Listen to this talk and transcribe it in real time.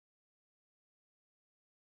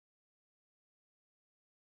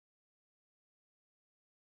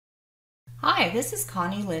Hi, this is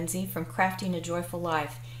Connie Lindsay from Crafting a Joyful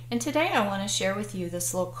Life, and today I want to share with you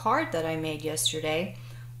this little card that I made yesterday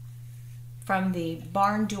from the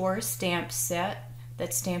Barn Door stamp set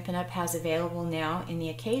that Stampin' Up! Has available now in the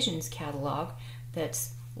Occasions catalog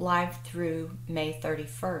that's live through May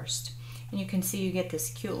 31st. And you can see you get this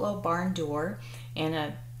cute little barn door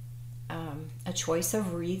and a choice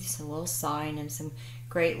of wreaths, a little sign, and some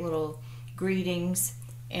great little greetings.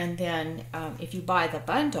 And then if you buy the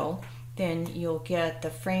bundle, then you'll get the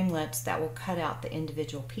framelits that will cut out the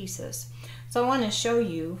individual pieces. So I want to show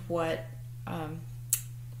you what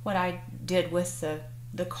I did with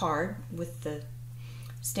the card, with the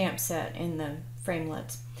stamp set and the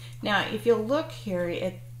framelits. Now if you'll look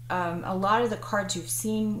here, a lot of the cards you've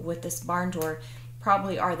seen with this barn door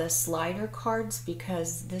probably are the slider cards,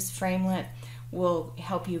 because this framelit will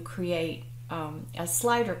help you create a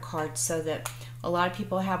slider card so that a lot of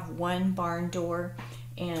people have one barn door,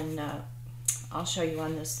 and I'll show you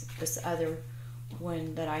on this other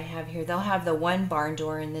one that I have here. They'll have the one barn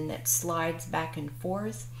door and then it slides back and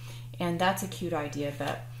forth, and that's a cute idea,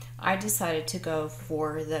 but I decided to go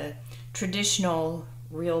for the traditional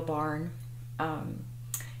real barn.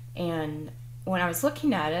 And when I was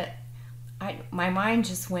looking at it, my mind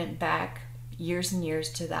just went back years and years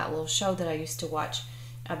to that little show that I used to watch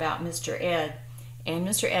about Mr. Ed. And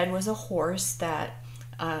Mr. Ed was a horse that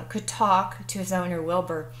could talk to his owner,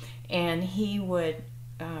 Wilbur, and he would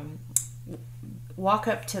walk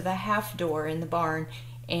up to the half door in the barn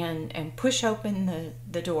and push open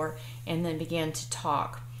the door and then began to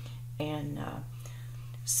talk. And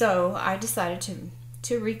so I decided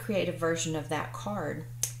to recreate a version of that card.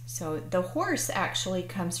 So the horse actually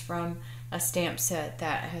comes from a stamp set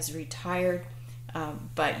that has retired,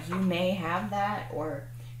 but you may have that or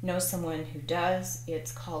know someone who does.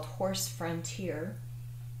 It's called Horse Frontier,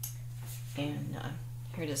 and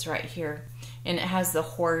here it is right here, and it has the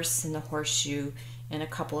horse and the horseshoe and a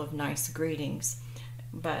couple of nice greetings.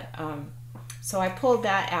 But so I pulled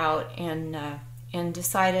that out and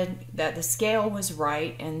decided that the scale was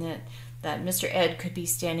right, and that Mr. Ed could be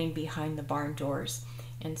standing behind the barn doors.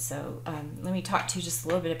 And so let me talk to you just a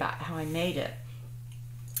little bit about how I made it.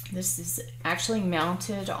 This is actually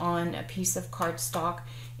mounted on a piece of cardstock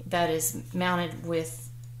that is mounted with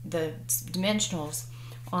the dimensionals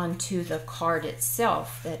onto the card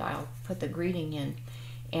itself that I'll put the greeting in.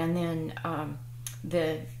 And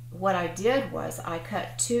then what I did was I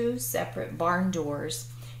cut two separate barn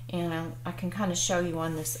doors, and I can kind of show you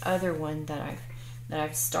on this other one that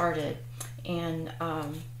I've started. And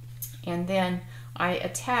then I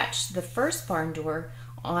attached the first barn door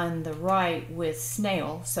on the right with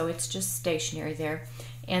snail, so it's just stationary there.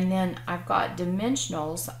 And then I've got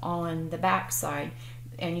dimensionals on the back side,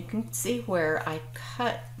 and you can see where I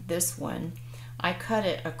cut this one. I cut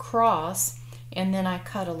it across, and then I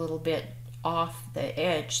cut a little bit off the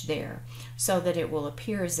edge there so that it will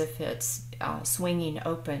appear as if it's swinging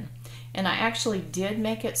open. And I actually did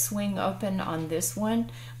make it swing open on this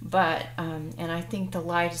one, but and I think the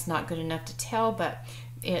light is not good enough to tell, but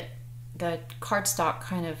the cardstock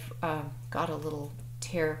kind of got a little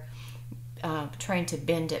tear trying to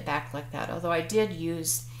bend it back like that. Although I did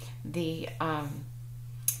use the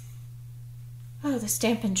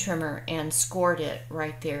Stampin' Trimmer and scored it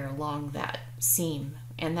right there along that seam,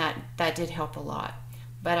 and that did help a lot.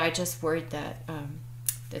 But I just worried that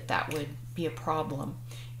that would be a problem.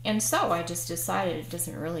 And so I just decided it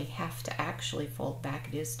doesn't really have to actually fold back.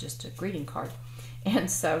 It is just a greeting card. And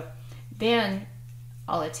so then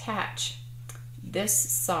I'll attach this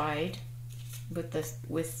side with the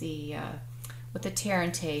tear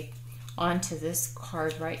and tape onto this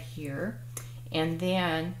card right here. And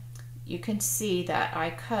then you can see that I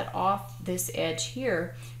cut off this edge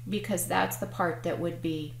here because that's the part that would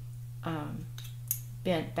be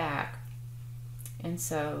bent back. And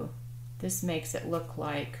so this makes it look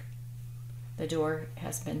like the door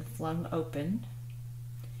has been flung open.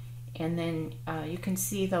 And then you can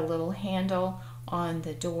see the little handle on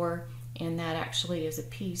the door, and that actually is a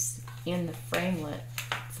piece in the framelit.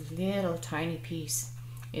 It's a little tiny piece.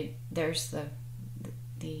 There's the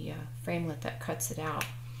framelit that cuts it out,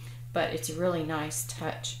 but it's a really nice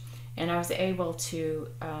touch. And I was able to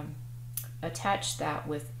attach that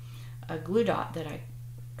with a glue dot that I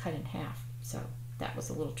cut in half. So that was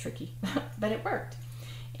a little tricky, but it worked.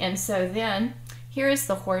 And so then here is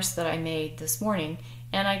the horse that I made this morning,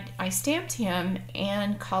 and I stamped him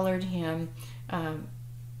and colored him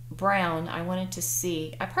brown. I wanted to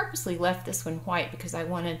see, I purposely left this one white because I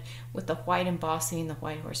wanted, with the white embossing, the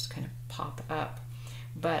white horse to kind of pop up,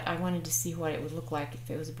 but I wanted to see what it would look like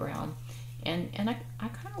if it was brown, and I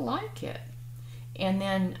kind of like it. And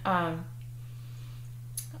then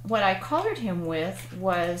what I colored him with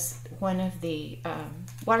was one of the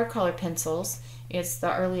watercolor pencils. It's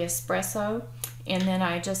the Early Espresso, and then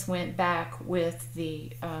I just went back with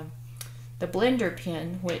the blender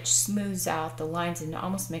pen, which smooths out the lines and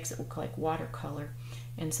almost makes it look like watercolor.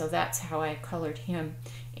 And so that's how I colored him.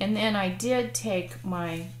 And then I did take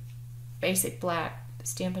my basic black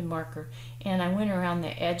Stampin' marker and I went around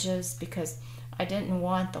the edges because I didn't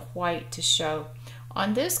want the white to show.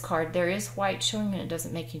 On this card there is white showing, and it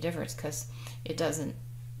doesn't make any difference because it doesn't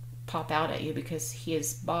pop out at you because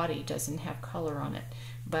his body doesn't have color on it.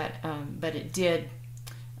 But it did,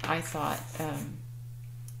 I thought,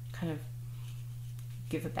 kind of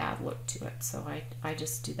give a bad look to it. So I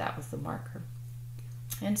just do that with the marker.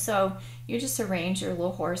 And so you just arrange your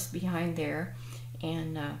little horse behind there,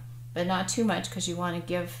 and but not too much because you want to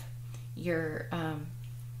give your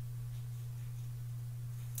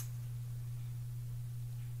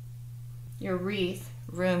wreath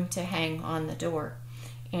room to hang on the door.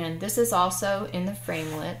 And this is also in the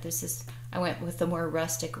framelit. I went with the more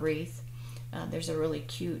rustic wreath. There's a really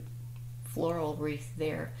cute floral wreath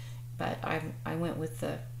there, but I went with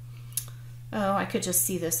the, I could just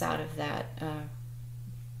see this out of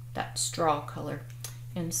that straw color.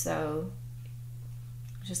 And so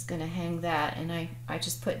I'm just going to hang that, and I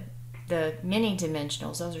just put the mini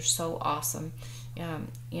dimensionals. Those are so awesome.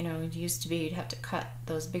 You know, it used to be you'd have to cut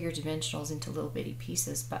those bigger dimensionals into little bitty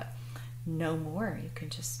pieces, but no more. You can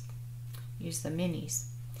just use the minis.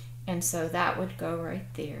 And so that would go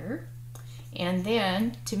right there. And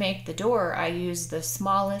then to make the door, I used the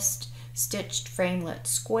smallest stitched framelit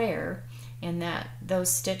square, and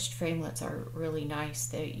those stitched framelits are really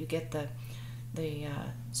nice. You get the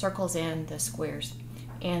circles and the squares.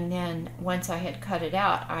 And then once I had cut it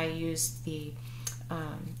out, I used the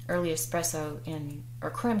Early Espresso or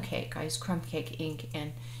crumb cake. I used crumb cake ink,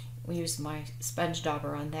 and we used my sponge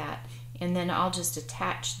dauber on that. And then I'll just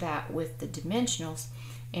attach that with the dimensionals,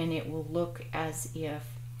 and it will look as if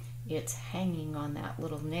it's hanging on that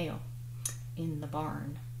little nail in the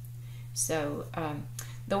barn. So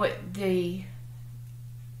the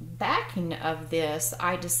backing of this,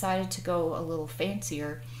 I decided to go a little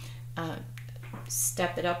fancier,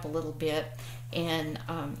 step it up a little bit, and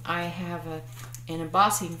I have an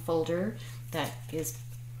embossing folder that is,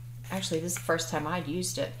 actually this is the first time I'd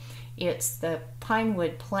used it. It's the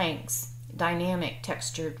Pinewood Planks Dynamic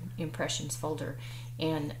Textured Impressions folder,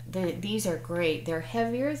 and these are great. They're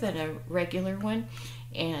heavier than a regular one,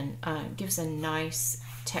 and gives a nice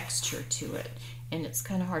texture to it. And it's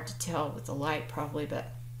kind of hard to tell with the light probably,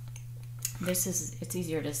 but it's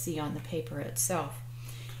easier to see on the paper itself.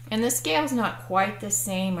 And the scale's not quite the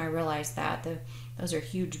same. I realize that those are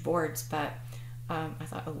huge boards, but I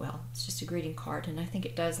thought, oh well, it's just a greeting card, and I think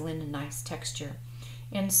it does lend a nice texture.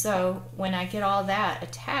 And so when I get all that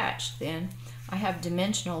attached, then I have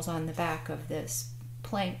dimensionals on the back of this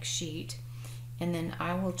plank sheet, and then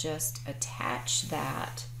I will just attach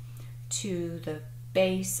that to the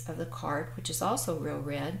base of the card, which is also real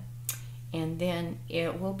red, and then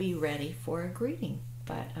it will be ready for a greeting.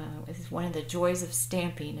 But it's one of the joys of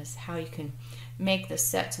stamping is how you can make the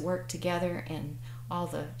sets work together and all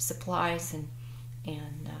the supplies and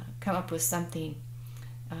come up with something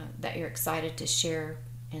that you're excited to share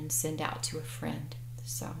and send out to a friend.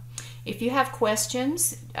 So if you have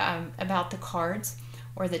questions about the cards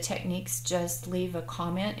or the techniques, just leave a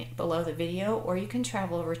comment below the video, or you can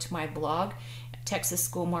travel over to my blog,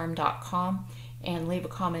 TexasSchoolMarm.com, and leave a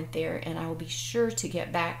comment there, and I will be sure to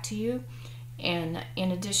get back to you. And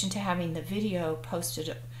in addition to having the video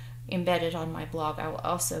embedded on my blog, I will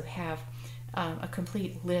also have a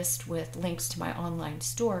complete list with links to my online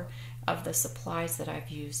store of the supplies that I've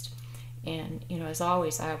used. And you know, as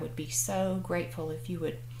always, I would be so grateful if you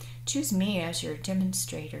would choose me as your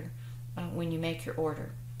demonstrator when you make your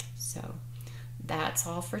order. So that's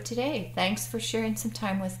all for today. Thanks for sharing some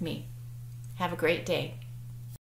time with me. Have a great day.